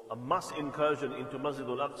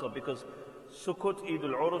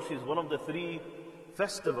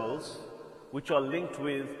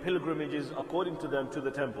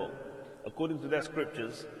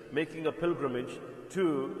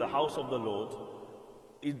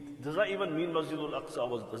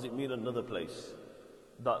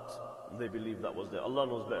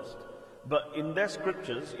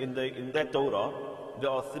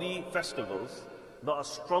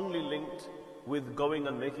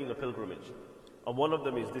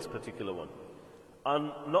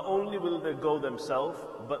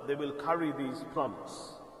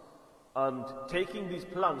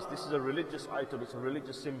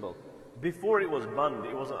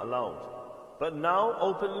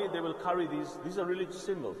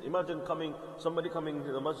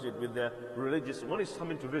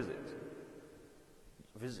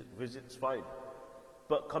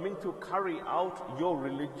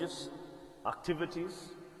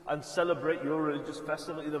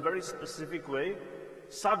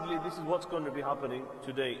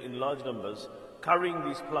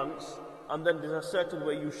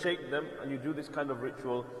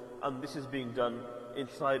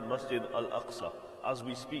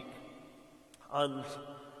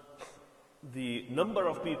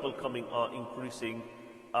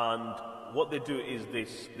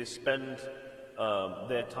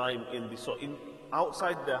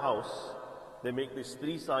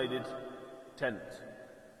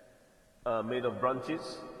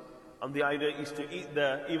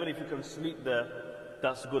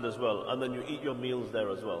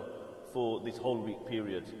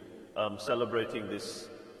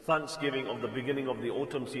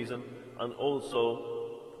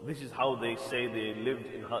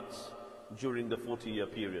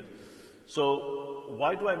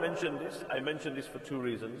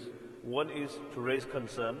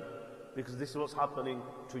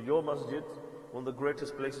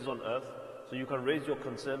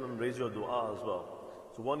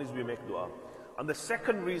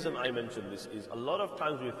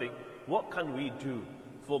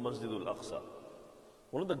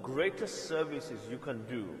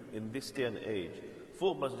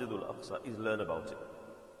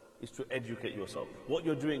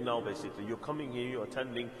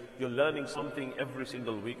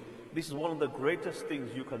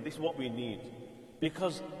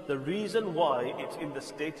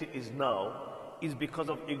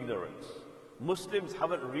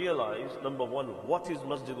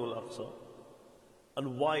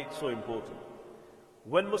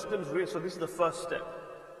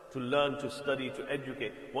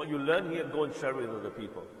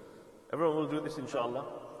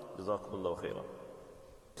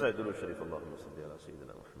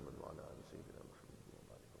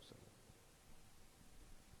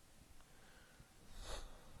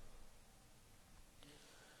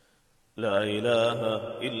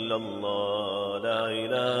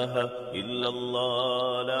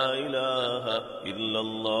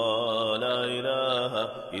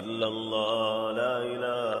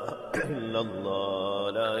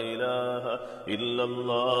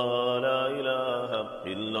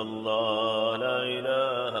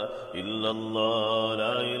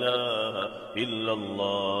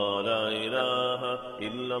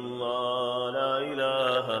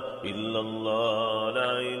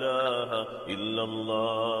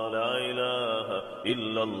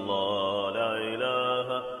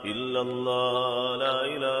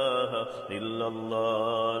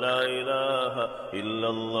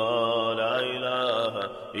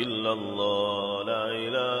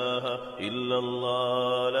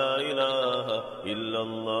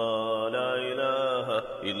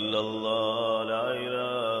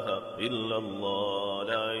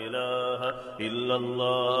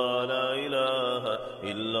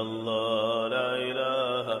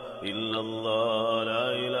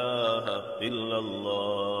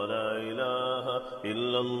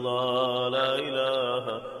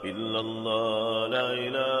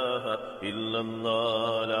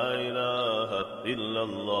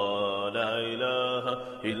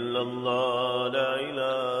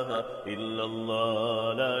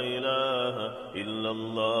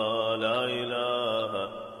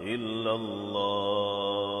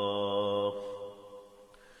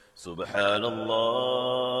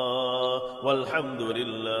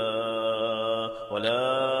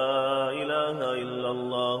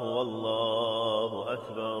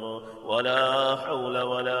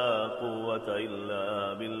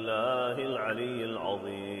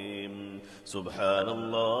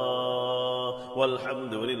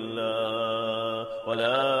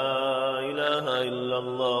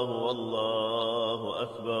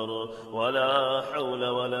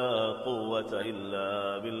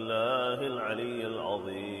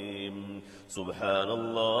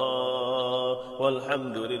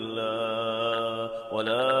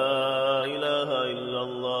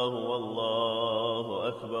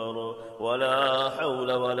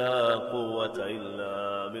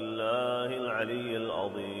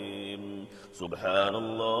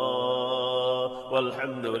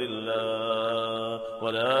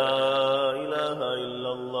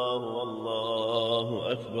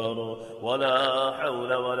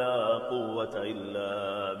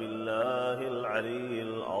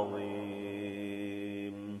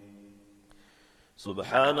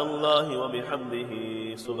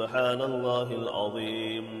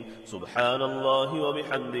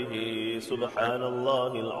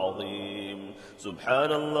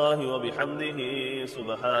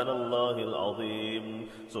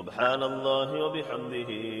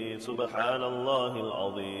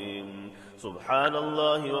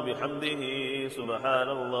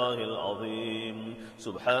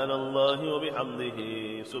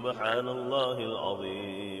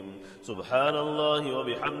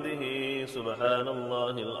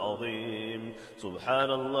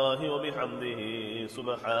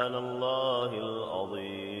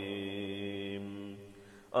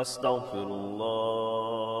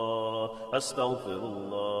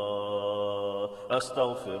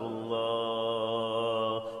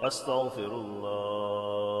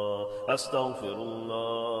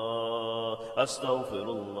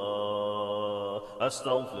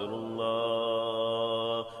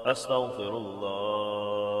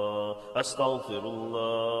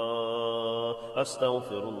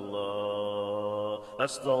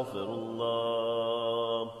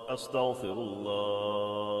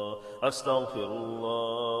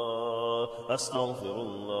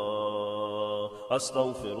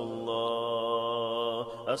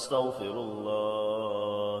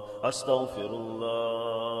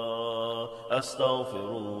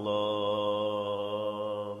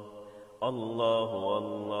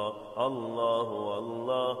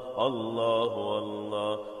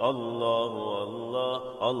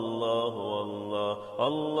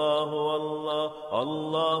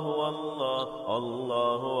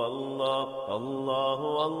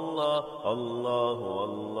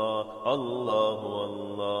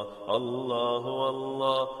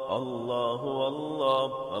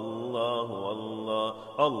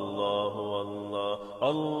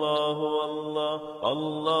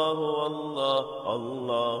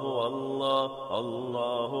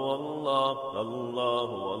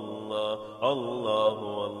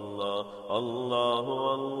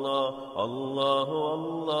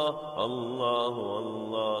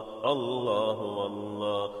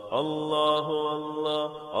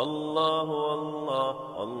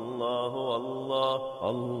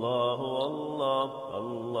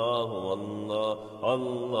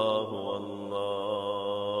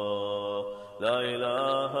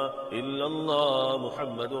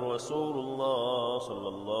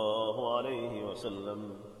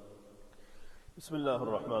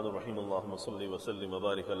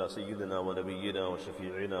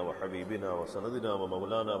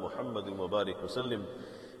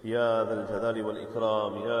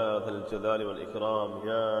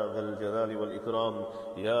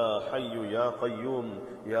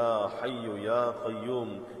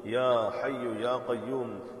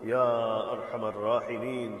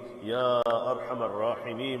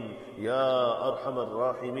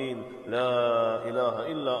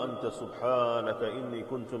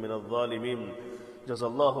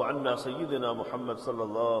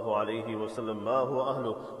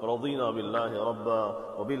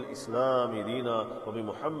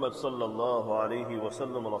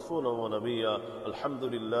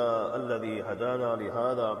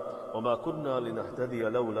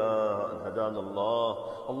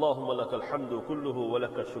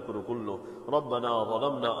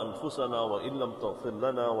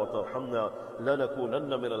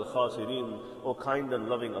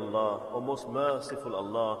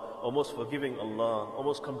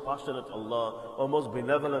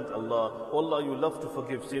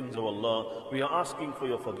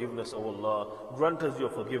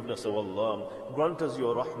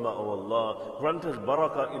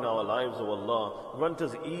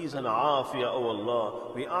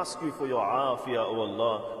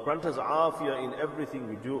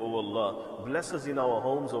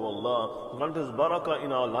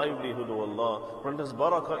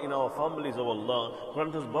Allah.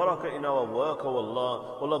 Grant us barakah in our work, O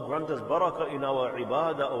Allah. O Allah, grant us barakah in our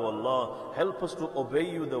ibadah, O Allah. Help us to obey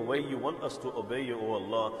you the way you want us to obey you, O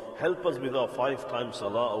Allah. Help us with our 5 times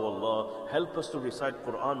salah, O Allah. Help us to recite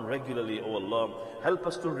Quran regularly, O Allah. Help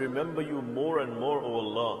us to remember you more and more, O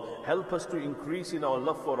Allah. Help us to increase in our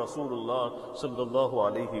love for Rasulullah sallallahu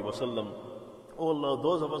alayhi wa sallam. O Allah,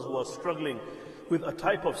 those of us who are struggling with a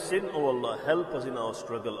type of sin, O Allah, help us in our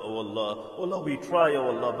struggle, O Allah. O Allah, we try, O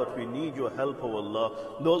Allah, but we need your help, O Allah.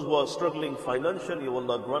 Those who are struggling financially, O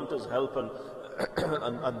Allah, grant us help and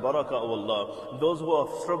barakah, O Allah. Those who are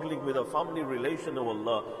struggling with a family relation, O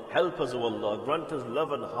Allah, help us, O Allah. Grant us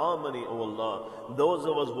love and harmony, O Allah. Those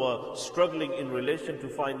of us who are struggling in relation to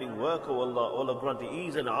finding work, O Allah, O Allah, grant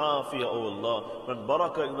ease and afiyah, O Allah. Grant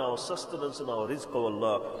barakah in our sustenance and our rizq, O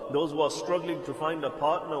Allah. Those who are struggling to find a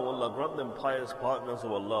partner, O Allah, grant them pious partners,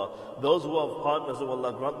 O Allah. Those who have partners, O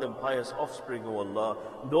Allah, grant them pious offspring, O Allah.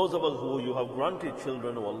 Those of us who you have granted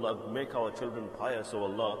children, O Allah, make our children pious, O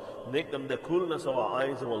Allah. Make them the coolness of our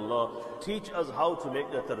eyes, O Allah. Teach us how to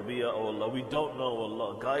make the tarbiyah, O Allah. We don't know, O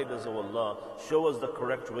Allah. Guide us, O Allah. Show us the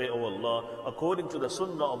correct way, O Allah. According to the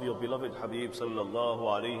sunnah of your beloved Habib sallallahu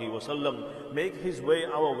alayhi wa sallam. Make his way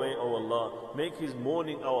our way, O Allah. Make his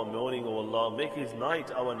morning our morning, O Allah. Make his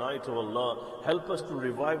night our night, O Allah. Help us to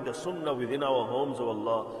revive the sunnah within our homes, O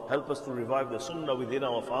Allah. Help us to revive the sunnah within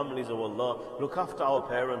our families, O Allah. Look after our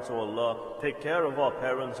parents, O Allah. Take care of our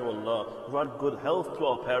parents, O Allah. Grant good health to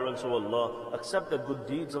our parents, O Allah. Accept the good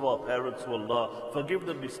deeds of our parents, O Allah. Forgive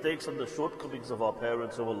the mistakes and the shortcomings of our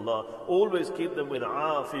parents, O Allah. Always keep them with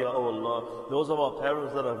afiyah, O Allah. Those of our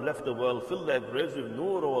parents that have left the world, fill their graves with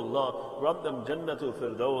nur, O Allah. Grant them Jannatul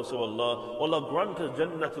Firdaus, O Allah. O Allah, grant us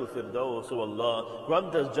Jannatul Firdaus, O Allah.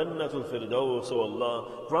 Grant us Jannatul Firdaus, O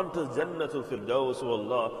Allah. Grant us Jannatul Firdaus, O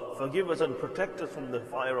Allah. Forgive us and protect us from the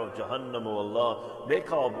fire of Jahannam, O Allah.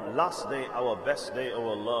 Make our last day our best day, O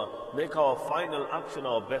Allah. Make our final action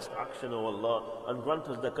our best action, O Allah. And grant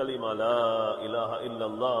us the kalima La ilaha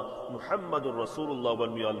illallah Muhammadur Rasulullah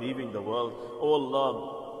when we are leaving the world. O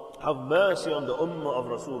Allah, have mercy on the ummah of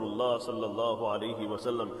Rasulullah sallallahu alayhi wa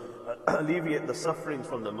sallam. Alleviate the sufferings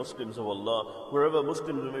from the Muslims, O Allah. Wherever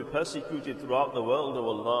Muslims will be persecuted throughout the world, O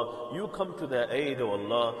Allah, you come to their aid, O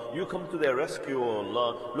Allah. You come to their rescue, O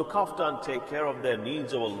Allah. Look after and take care of their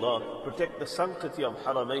needs, O Allah. Protect the sanctity of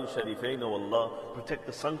Haramain Sharifain, O Allah. Protect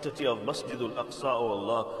the sanctity of Masjidul Aqsa, O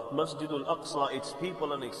Allah. Masjidul Aqsa, its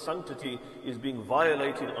people and its sanctity is being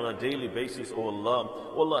violated on a daily basis, O Allah.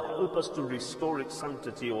 O Allah, help us to restore its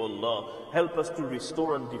sanctity, O Allah. Help us to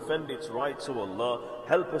restore and defend its rights, O Allah.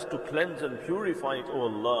 Help us to cleanse and purify it, O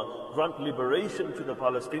Allah. Grant liberation to the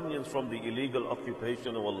Palestinians from the illegal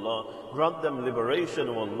occupation, O Allah. Grant them liberation,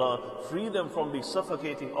 O Allah. Free them from the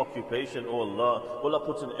suffocating occupation, O Allah. O Allah,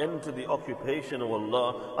 put an end to the occupation, O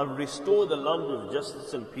Allah, and restore the land with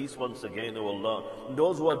justice and peace once again, O Allah.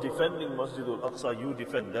 Those who are defending Masjidul Aqsa, you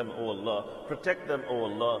defend them, O Allah. Protect them, O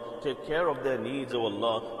Allah. Take care of their needs, O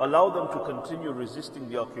Allah. Allow them to continue resisting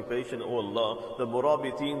the occupation, O Allah. The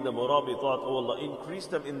Murabiteen, the Murabitat, O Allah. Increase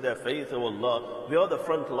them in their faith, O Allah. They are the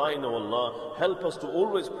front line, O Allah. Help us to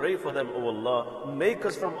always pray for them, O Allah. Make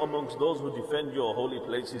us from amongst those who defend your holy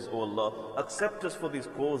places, O Allah. Accept us for this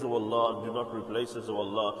cause, O Allah, and do not replace us, O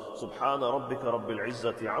Allah. Subhana rabbika rabbil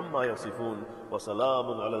izzati amma yasifun. Wa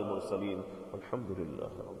salamun ala al-mursaleen. Alhamdulillah.